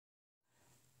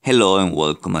Hello and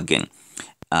welcome again.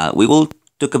 We will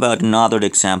talk about another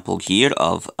example here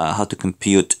of how to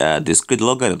compute discrete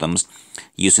logarithms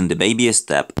using the baby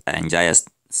step and giant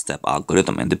step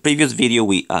algorithm. In the previous video,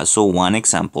 we saw one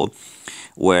example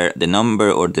where the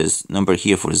number or this number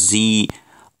here for z,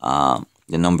 the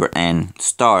number n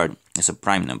star is a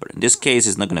prime number. In this case,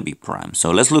 it's not going to be prime. So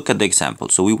let's look at the example.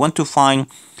 So we want to find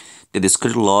the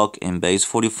discrete log in base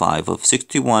 45 of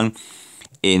 61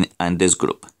 in this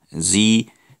group,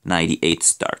 z98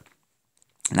 star.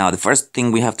 Now, the first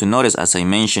thing we have to notice, as I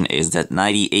mentioned, is that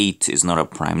 98 is not a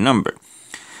prime number.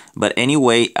 But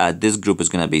anyway, this group is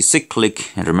going to be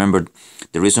cyclic. And remember,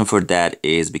 the reason for that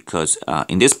is because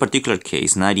in this particular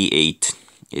case, 98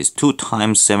 is 2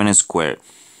 times 7 squared.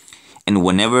 And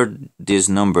whenever this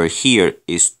number here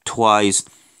is twice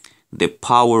the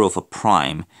power of a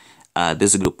prime,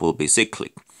 this group will be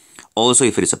cyclic. Also,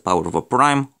 if it is a power of a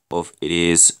prime, if it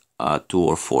is 2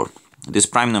 or 4. This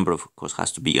prime number, of course,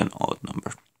 has to be an odd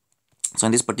number. So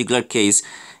in this particular case,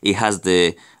 it has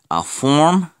the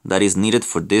form that is needed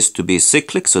for this to be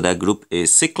cyclic. So that group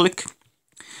is cyclic.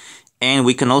 And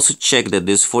we can also check that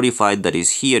this 45 that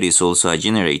is here is also a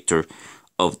generator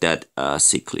of that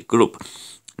cyclic group.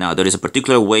 Now, there is a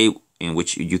particular way in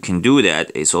which you can do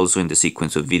that. It's also in the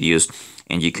sequence of videos,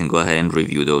 and you can go ahead and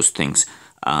review those things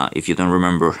if you don't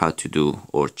remember how to do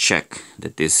or check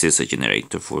that this is a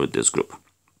generator for this group.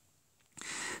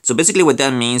 So basically what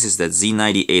that means is that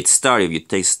Z98 star, if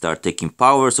you start taking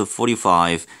powers of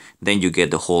 45, then you get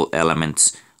the whole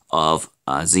elements of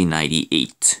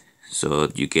Z98. So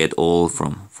you get all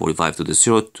from 45 to the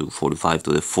 0 to 45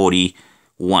 to the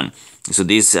 41. So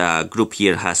this group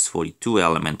here has 42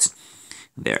 elements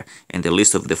there. And the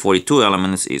list of the 42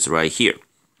 elements is right here.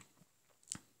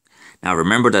 Now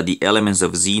remember that the elements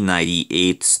of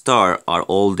Z98 star are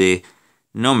all the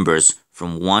numbers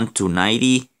from 1 to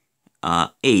 98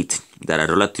 that are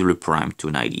relatively prime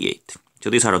to 98. So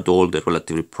these are all the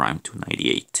relatively prime to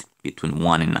 98, between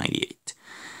 1 and 98.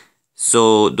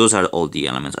 So those are all the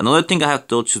elements. Another thing I have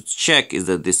to check is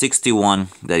that the 61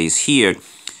 that is here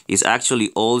is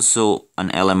actually also an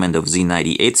element of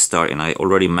Z98 star, and I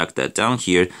already marked that down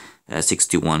here.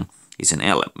 61 is an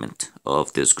element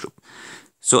of this group.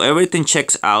 So everything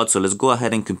checks out. So let's go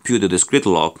ahead and compute the discrete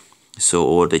log. So,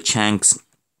 or the Chang's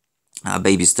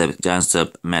baby step, giant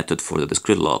step method for the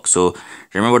discrete log. So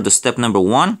remember, the step number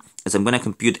 1 is I'm going to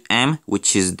compute m,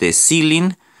 which is the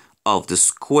ceiling of the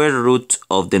square root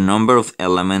of the number of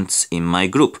elements in my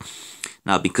group.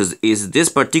 Now, because this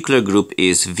particular group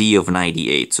is v of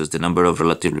 98, so it's the number of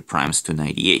relatively primes to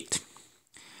 98.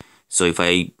 So if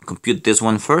I compute this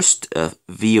one first,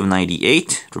 v of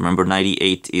 98, remember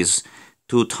 98 is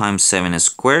 2 times 7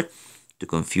 squared. To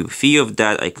compute phi of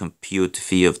that, I compute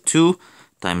phi of 2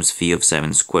 times phi of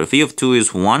 7 squared. Phi of 2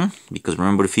 is 1, because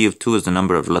remember phi of 2 is the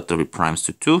number of relatively primes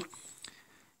to 2,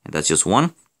 and that's just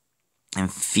 1.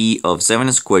 And phi of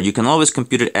 7 squared, you can always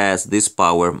compute it as this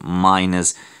power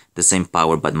minus the same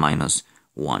power but minus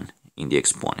 1 in the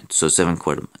exponent. So 7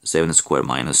 squared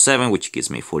minus 7, which gives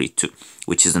me 42,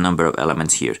 which is the number of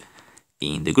elements here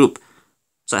in the group.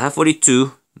 So I have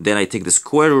 42, then I take the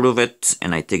square root of it,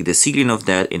 and I take the ceiling of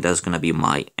that, and that's going to be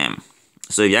my m.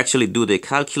 So if you actually do the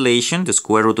calculation, the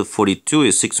square root of 42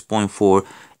 is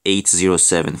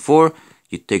 6.48074.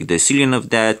 You take the ceiling of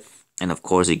that, and of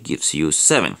course it gives you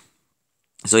 7.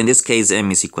 So in this case,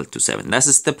 m is equal to 7.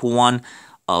 That's step 1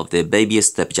 of the baby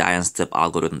step, giant step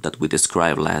algorithm that we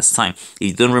described last time. If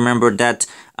you don't remember that,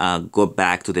 go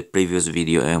back to the previous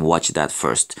video and watch that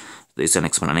first. There's an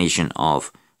explanation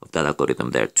of that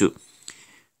algorithm there too.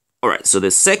 Alright, so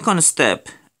the second step,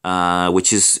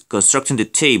 which is constructing the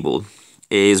table,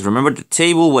 is, remember the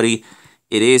table, what it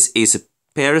is a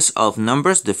pairs of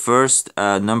numbers. The first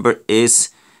number is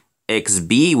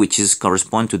xb, which is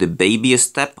correspond to the baby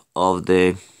step of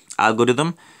the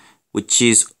algorithm, which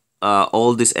is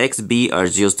all these xb are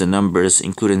just the numbers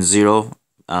including 0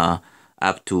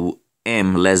 up to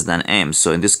m less than m.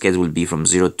 So in this case, it will be from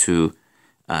 0 to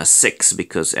 6,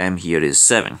 because m here is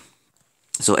 7.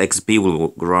 So xb will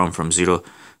go on from 0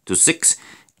 to 6.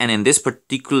 And in this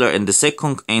particular, in the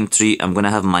second entry, I'm going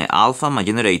to have my alpha, my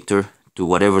generator, to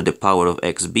whatever the power of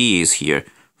xb is here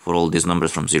for all these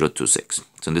numbers from 0 to 6.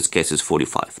 So in this case, it's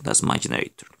 45. That's my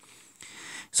generator.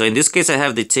 So in this case, I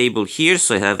have the table here.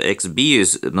 So I have xb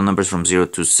is the numbers from 0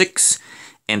 to 6.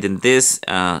 And in this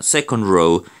second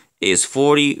row is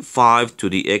 45 to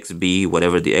the xb,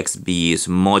 whatever the xb is,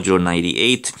 modulo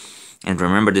 98. And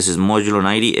remember, this is modulo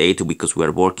 98 because we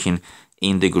are working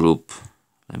in the group.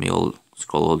 Let me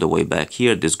scroll all the way back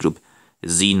here. This group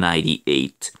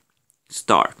Z98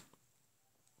 star.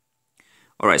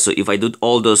 All right, so if I do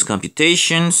all those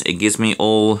computations, it gives me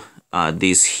all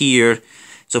this here.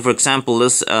 So for example,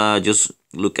 let's just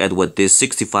look at what this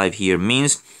 65 here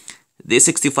means. This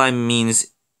 65 means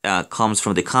comes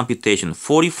from the computation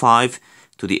 45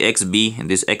 to the xb, and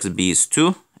this xb is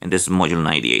 2, and this is modulo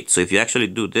 98. So if you actually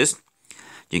do this,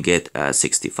 you get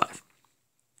 65.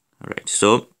 All right,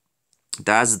 so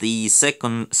that's the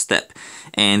second step,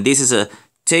 and this is a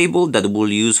table that we'll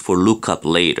use for lookup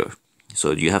later.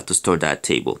 So you have to store that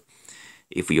table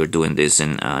if you're doing this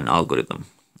in an algorithm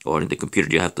or in the computer.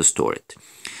 You have to store it.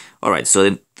 All right, so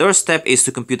the third step is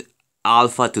to compute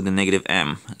alpha to the negative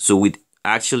m. So it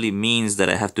actually means that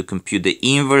I have to compute the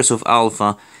inverse of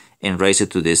alpha and raise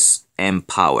it to this m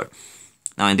power.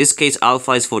 Now in this case,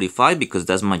 alpha is 45 because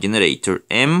that's my generator.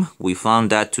 M, we found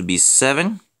that to be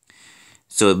 7.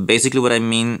 So basically what I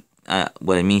mean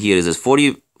here is this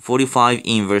 45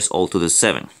 inverse all to the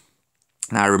 7.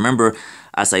 Now remember,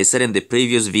 as I said in the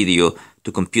previous video,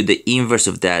 to compute the inverse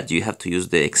of that, you have to use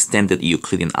the extended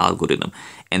Euclidean algorithm.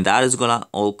 And that is gonna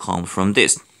all come from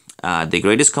this. The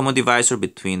greatest common divisor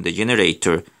between the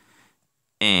generator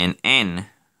and n,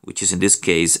 which is in this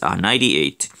case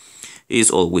 98, is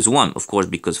always 1. Of course,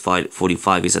 because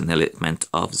 45 is an element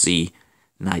of Z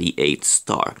 98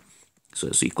 star. So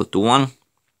it's equal to 1.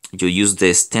 You use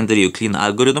the standard Euclidean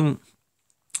algorithm.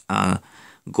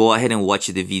 Go ahead and watch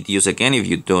the videos again if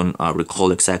you don't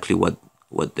recall exactly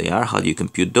what they are, how do you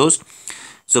compute those.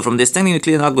 So from the standard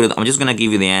Euclidean algorithm, I'm just going to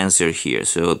give you the answer here.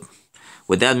 So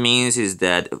what that means is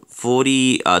that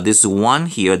this one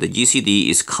here, the GCD,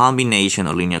 is combination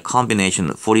or linear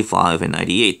combination of 45 and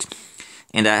 98.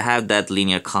 And I have that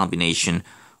linear combination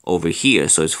over here.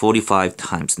 So it's 45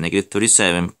 times negative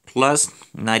 37 plus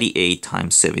 98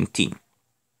 times 17.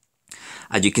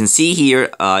 As you can see here,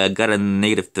 I got a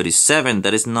negative 37.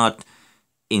 That is not,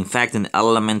 in fact, an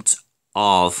element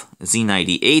of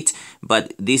Z98,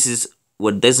 but this is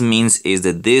what this means is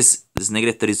that this is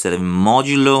negative 37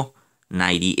 modulo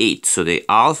 98. So the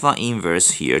alpha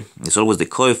inverse here is always the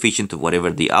coefficient of whatever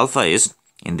the alpha is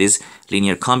in this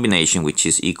linear combination, which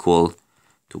is equal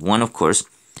to 1, of course.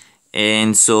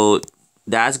 And so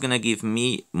that's gonna give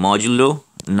me modulo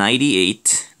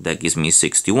 98. That gives me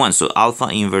 61. So alpha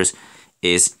inverse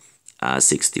is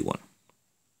 61.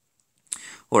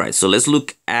 All right, so let's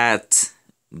look at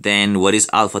then what is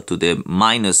alpha to the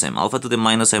minus m. Alpha to the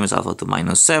minus m is alpha to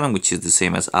minus 7, which is the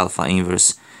same as alpha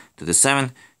inverse to the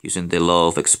 7 using the law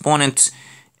of exponents.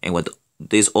 And what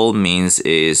this all means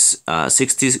is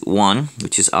 61,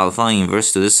 which is alpha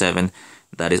inverse to the 7.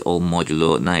 That is all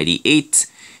modulo 98.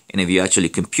 And if you actually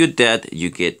compute that, you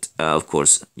get, of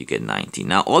course, you get 90.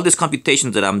 Now, all these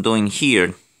computations that I'm doing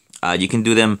here, you can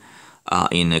do them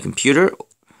in a computer.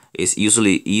 It's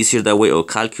usually easier that way, or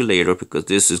calculator, because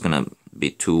this is gonna be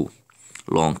too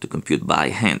long to compute by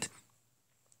hand.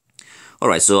 All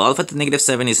right, so alpha to negative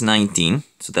 7 is 19.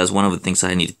 So that's one of the things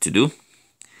I needed to do.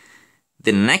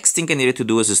 The next thing I needed to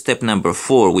do is step number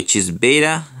 4, which is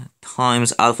beta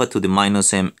times alpha to the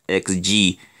minus m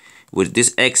xg, where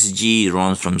this xg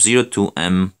runs from 0 to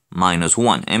m minus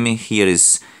 1. M here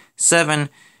is 7,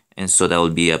 and so that will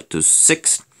be up to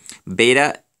 6.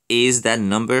 Beta is that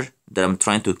number that I'm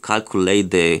trying to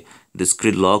calculate the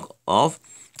discrete log of.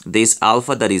 This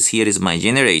alpha that is here is my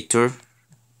generator,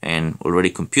 and already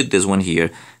compute this one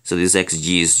here. So this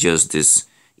xg is just this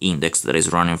index that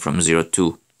is running from 0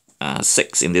 to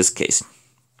 6 in this case.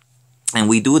 And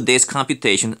we do this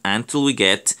computation until we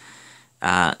get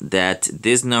that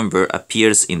this number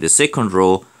appears in the second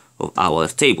row of our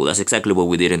table. That's exactly what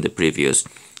we did in the previous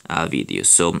video.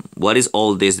 So what is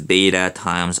all this beta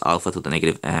times alpha to the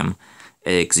negative m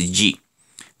xg?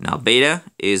 Now beta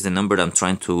is the number that I'm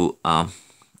trying to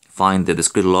find the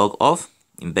discrete log of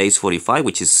in base 45,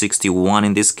 which is 61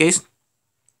 in this case.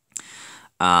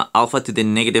 Alpha to the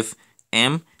negative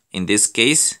m in this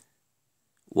case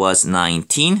was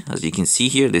 19. As you can see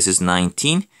here, this is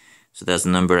 19. So that's the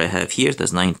number I have here.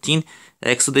 That's 19.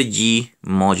 X to the g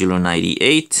modulo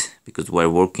 98, because we're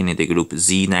working in the group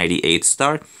Z98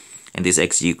 star. And this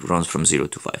xg runs from 0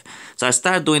 to 5. So I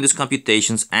start doing these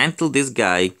computations until this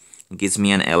guy gives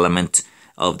me an element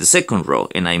of the second row.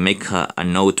 And I make a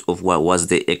note of what was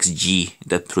the xg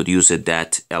that produced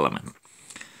that element.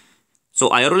 So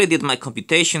I already did my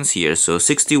computations here. So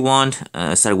 61,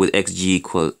 start with xg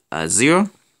equal 0.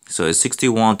 So it's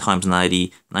 61 times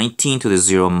 19 to the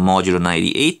 0 modulo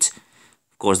 98.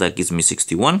 Of course, that gives me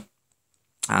 61.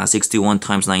 61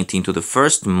 times 19 to the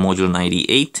first modulo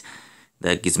 98.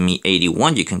 That gives me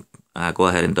 81. You can go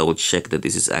ahead and double check that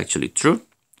this is actually true.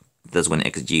 That's when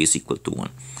xg is equal to 1.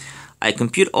 I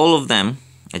compute all of them.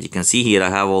 As you can see here, I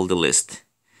have all the list.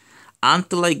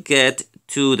 Until I get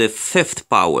to the 5th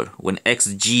power, when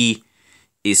xg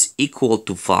is equal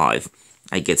to 5,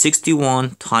 I get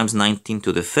 61 times 19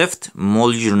 to the 5th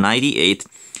modulo 98.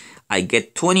 I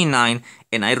get 29,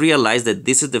 and I realize that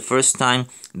this is the first time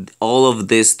all of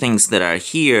these things that are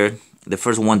here, the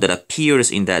first one that appears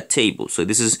in that table. So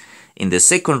this is in the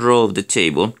second row of the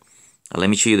table. Let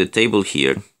me show you the table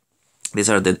here. These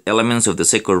are the elements of the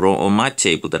second row on my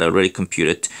table that I already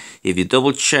computed. If you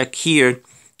double check here,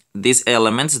 these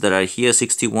elements that are here,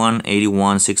 61,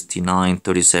 81, 69,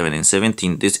 37, and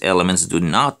 17, these elements do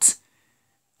not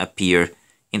appear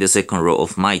in the second row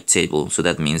of my table. So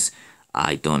that means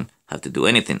I don't have to do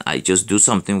anything. I just do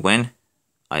something when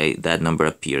that number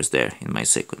appears there in my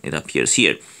second. It appears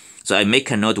here. So I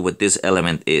make a note what this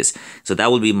element is. So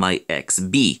that will be my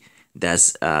XB.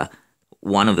 That's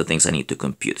one of the things I need to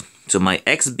compute. So my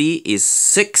XB is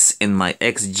 6 and my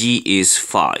XG is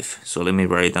 5. So let me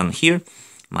write it down here.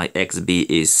 My XB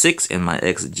is 6 and my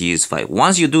XG is 5.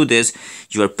 Once you do this,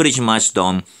 you are pretty much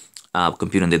done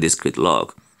computing the discrete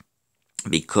log.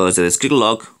 Because the discrete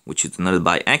log, which is denoted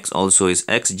by x, also is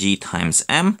xg times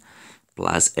m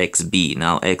plus xb.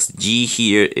 Now xg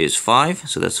here is 5,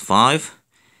 so that's 5.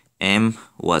 M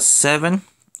was 7,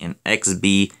 and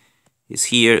xb is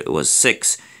here, it was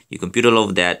 6. You compute all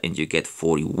of that and you get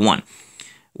 41.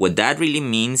 What that really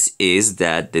means is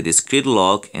that the discrete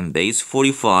log in base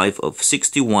 45 of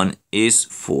 61 is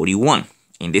 41.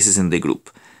 And this is in the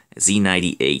group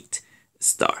Z98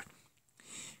 star.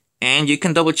 And you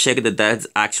can double check that that's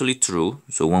actually true.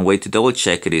 So one way to double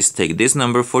check it is take this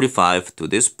number 45 to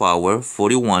this power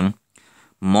 41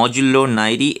 modulo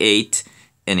 98,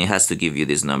 and it has to give you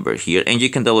this number here. And you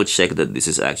can double check that this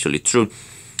is actually true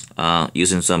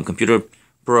using some computer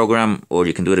program, or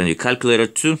you can do it on your calculator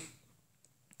too,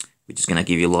 which is gonna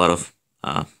give you a lot of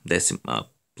decimal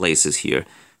places here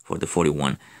for the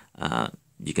 41.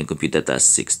 You can compute that as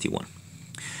 61.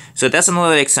 So that's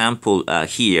another example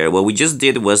here. What we just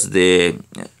did was the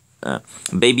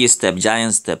baby step,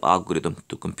 giant step algorithm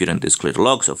to compute on discrete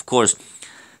logs. Of course,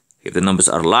 if the numbers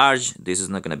are large, this is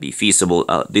not going to be feasible.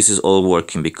 This is all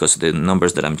working because the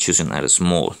numbers that I'm choosing are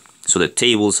small. So the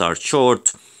tables are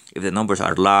short. If the numbers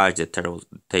are large, the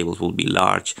tables will be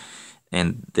large.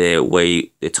 And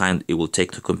the time it will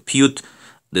take to compute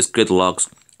discrete logs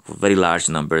for very large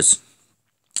numbers,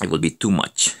 it will be too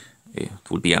much. It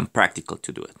would be impractical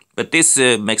to do it. But this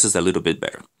makes us a little bit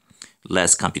better.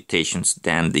 Less computations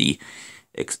than the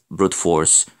brute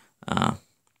force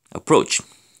approach.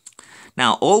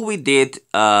 Now, all we did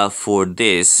for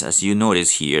this, as you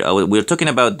notice here, we're talking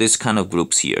about this kind of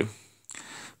groups here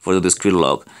for the discrete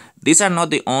log. These are not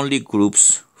the only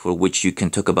groups for which you can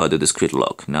talk about the discrete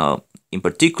log. Now, in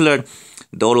particular,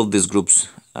 all of these groups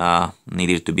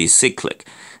needed to be cyclic.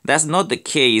 That's not the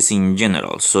case in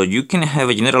general. So you can have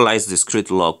a generalized discrete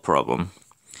log problem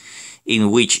in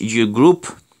which your group,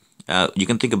 you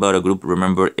can think about a group,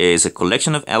 remember, is a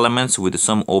collection of elements with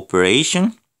some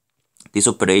operation. This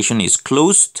operation is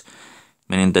closed,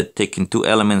 meaning that taking two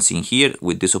elements in here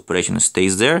with this operation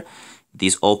stays there.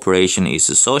 This operation is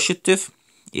associative.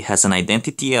 It has an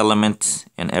identity element,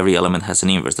 and every element has an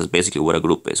inverse. That's basically what a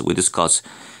group is. We discussed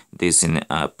this in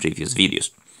previous videos.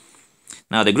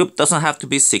 Now, the group doesn't have to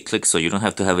be cyclic, so you don't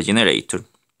have to have a generator.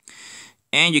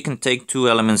 And you can take two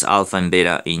elements, alpha and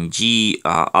beta, in G.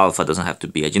 Alpha doesn't have to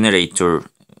be a generator,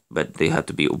 but they have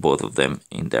to be both of them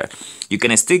in there. You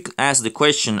can still ask the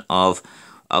question of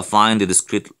find the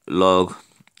discrete log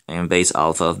and base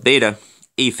alpha of beta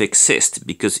if exists,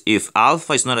 because if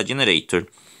alpha is not a generator,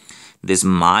 this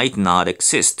might not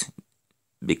exist,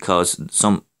 because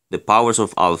the powers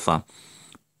of alpha,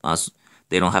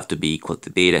 they don't have to be equal to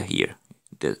beta here.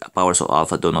 The powers of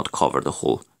alpha do not cover the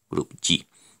whole group G.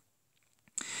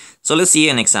 So let's see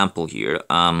an example here,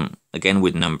 again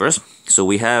with numbers. So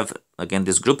we have, again,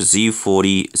 this group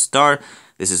Z40 star.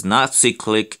 This is not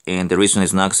cyclic, and the reason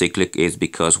it's not cyclic is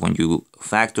because when you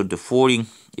factor the 40,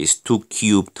 is 2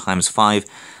 cubed times 5.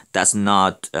 That's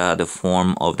not the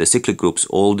form of the cyclic groups.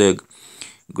 All the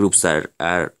groups that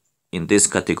are in this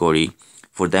category,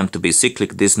 for them to be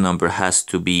cyclic, this number has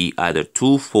to be either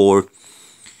 2, 4,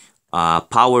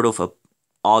 power of a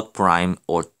odd prime,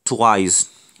 or twice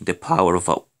the power of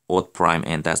a odd prime,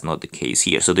 and that's not the case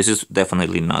here. So this is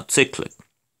definitely not cyclic.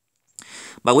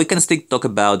 But we can still talk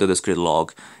about the discrete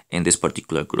log in this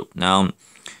particular group. Now,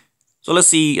 so let's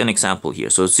see an example here.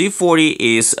 So Z40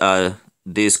 is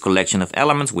this collection of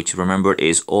elements, which, remember,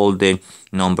 is all the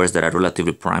numbers that are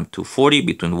relatively prime to 40,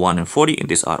 between 1 and 40, and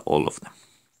these are all of them.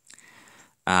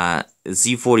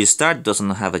 Z40 star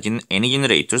doesn't have any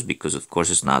generators because, of course,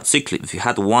 it's not cyclic. If you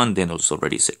had one, then it's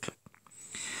already cyclic.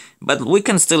 But we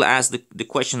can still ask the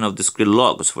question of discrete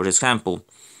logs. For example,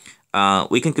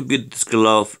 we can compute discrete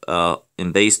log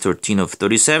in base 13 of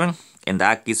 37, and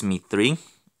that gives me 3.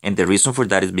 And the reason for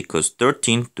that is because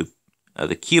 13 to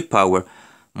the cube power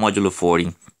modulo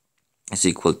 40 is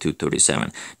equal to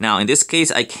 37. Now, in this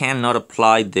case, I cannot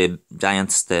apply the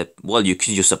giant step. Well, you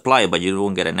can just apply it, but you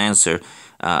won't get an answer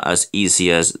as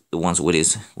easy as the ones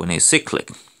when it's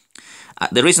cyclic.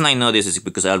 The reason I know this is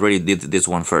because I already did this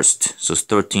one first. So it's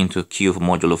 13 to the cube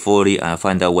modulo 40. I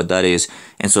find out what that is,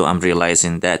 and so I'm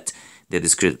realizing that the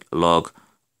discrete log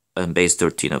on base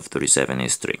 13 of 37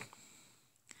 is 3.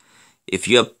 If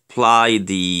you apply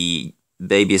the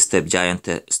baby step giant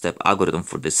step algorithm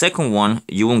for the second one,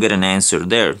 you won't get an answer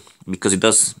there because it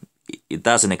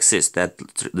doesn't exist. That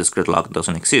discrete log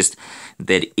doesn't exist.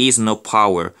 There is no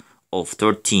power of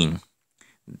 13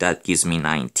 that gives me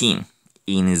 19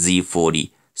 in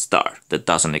Z40 star. That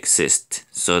doesn't exist.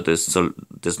 So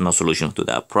there's no solution to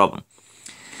that problem.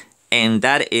 And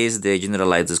that is the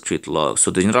generalized discrete log.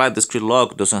 So the generalized discrete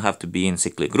log doesn't have to be in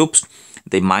cyclic groups.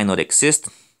 They might not exist,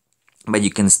 but you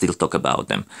can still talk about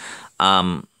them.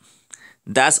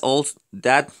 That's all.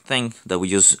 That thing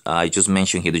that I just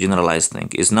mentioned here, the generalized thing,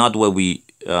 is not what we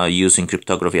use in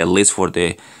cryptography, at least for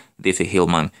the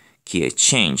Diffie-Hellman key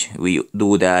exchange. We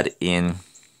do that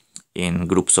in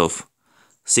groups of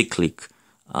cyclic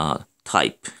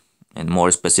type, and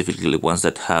more specifically ones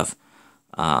that have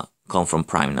come from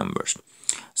prime numbers.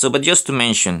 So, but just to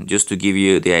mention, just to give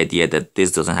you the idea that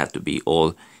this doesn't have to be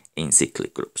all in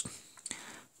cyclic groups.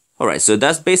 Alright, so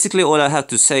that's basically all I have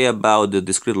to say about the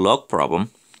discrete log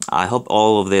problem. I hope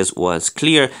all of this was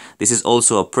clear. This is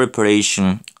also a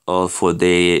preparation for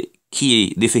the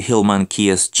Diffie-Hellman key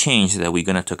exchange that we're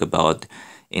going to talk about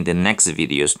in the next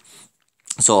videos.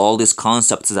 So all these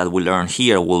concepts that we learn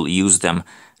here, we'll use them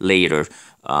later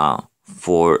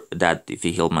for that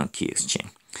Diffie-Hellman key exchange.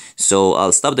 So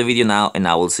I'll stop the video now, and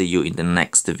I will see you in the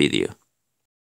next video.